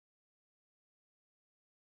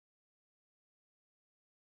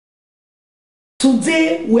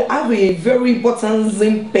Today we have a very important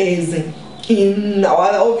Zoom person in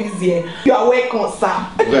our office here. You are welcome, sir.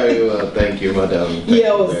 Very well, thank you, madam. Thank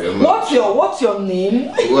you very much. What's your name?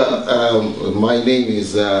 Well, my name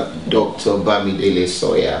is Dr.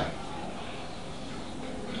 Sawyer.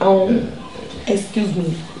 Excuse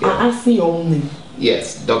me. Yeah. I asked your own name.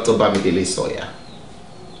 Yes, Dr. Sawyer.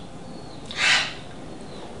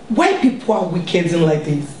 Why people are wicked like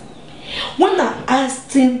this? When I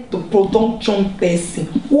asked the production person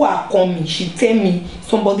who are coming, she tell me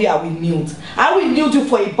somebody I will mute. I will mute you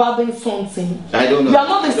for a bad something. I don't know. You are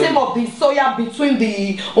not the same of the Sawyer between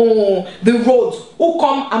the roads who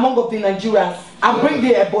come among of the Nigerians and bring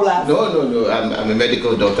the Ebola. No. I'm a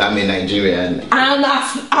medical doctor. I'm a Nigerian. And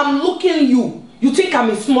I'm looking you. You think I'm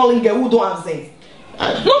a smalling girl who don't have sense?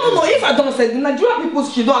 No. If I don't say the Nigerian people,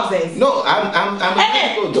 she don't have sense. No, I'm a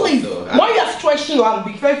medical doctor. Please, when you are stretching your hand,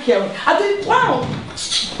 be very careful. I think, wow.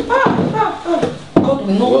 God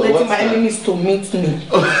will not let my enemies to meet me.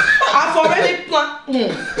 I've already planned.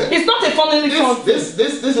 It's not a funny thing. This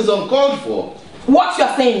is uncalled for. What you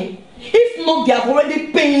are saying? If not, they have already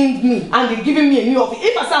paid me and they're giving me a new office.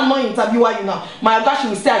 If I say I'm not interviewing you now, my advice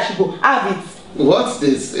will say I should go. I have it. What's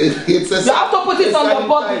this? It's a. You have to put it on your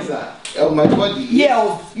body. On my body.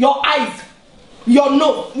 Yeah, your eyes, your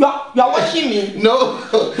nose. You are watching me. No.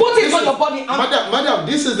 Put it on your body. Madam,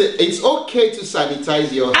 this is the. It's okay to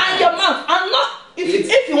sanitize your hands. And your mouth. I'm not.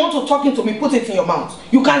 If you want to talk to me, put it in your mouth.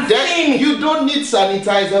 You can see me. You don't need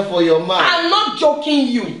sanitizer for your mouth. I'm not joking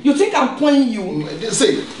you. You think I'm playing you?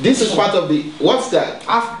 See, this is part of the. What's that?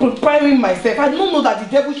 I'm preparing myself. I don't know that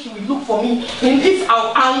the devil should look for me. And if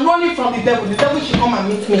I'm running from the devil should come and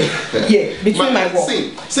meet me. Yeah, between my walk.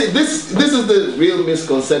 See, this is the real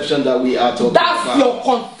misconception that we are talking about. That's your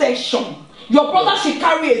concession. Your brother should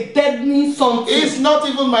carry a deadly something. It's not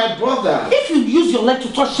even my brother. If you use your leg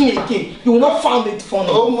to touch me again, you will not find it funny.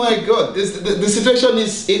 Oh my God, the situation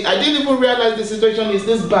is. I didn't even realize the situation is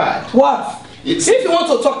this bad. What? If you want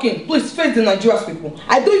to talk in, please face the Nigerian people.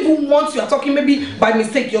 I don't even want you are talking. Maybe by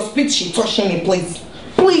mistake your speech should touching me, please.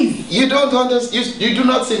 Please. You don't understand. You do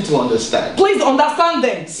not seem to understand. Please understand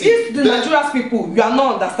them. If the Nigerian people, you are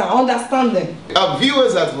not understand them. Our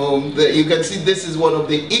viewers at home, you can see this is one of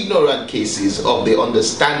the ignorant cases of the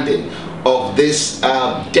understanding of this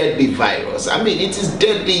deadly virus. I mean, it is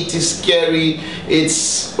deadly, it is scary,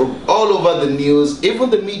 it's all over the news. Even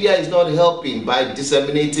the media is not helping by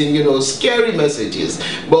disseminating, scary messages.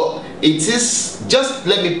 But it is, just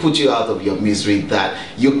let me put you out of your misery, that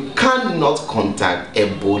you cannot contact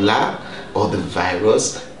Ebola or the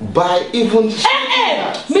virus by even...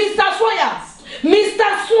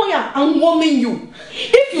 Mr. Sawyer, I'm warning you.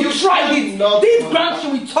 If you try this branch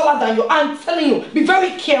will be taller than you. I'm telling you, be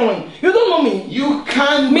very caring. You don't know me. You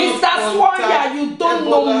can't. Mr. Sawyer, you don't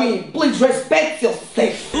know me. Please respect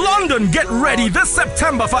yourself. London, get ready this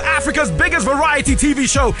September for Africa's biggest variety TV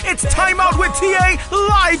show. It's Timeout with TeeA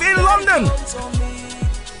live in London.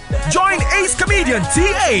 Join ace comedian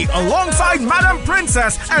TeeA alongside Madam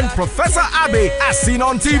Princess and Professor Abe as seen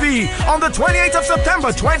on TV on the 28th of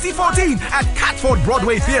September 2014 at Catford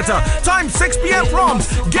Broadway Theatre. Time 6 p.m. proms.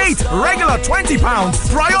 Gate regular £20.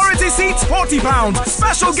 Priority seats £40.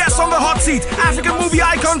 Special guests on the hot seat: African movie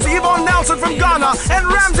icons Yvonne Nelson from Ghana and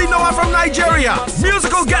Ramsey Noah from Nigeria.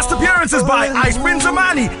 Musical guest appearances by Ice Prince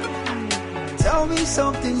Amani. Tell me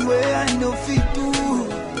something where I know fit to.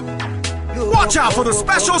 Watch out for the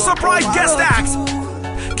special surprise guest acts.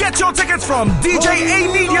 Get your tickets from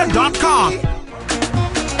djamedia.com.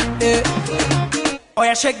 Oh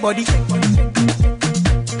yeah, shake body.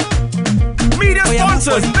 Media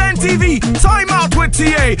sponsors: Ben TV, Timeout with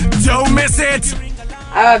TeeA. Don't miss it.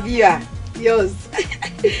 Our viewer, yours.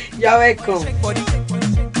 You're welcome.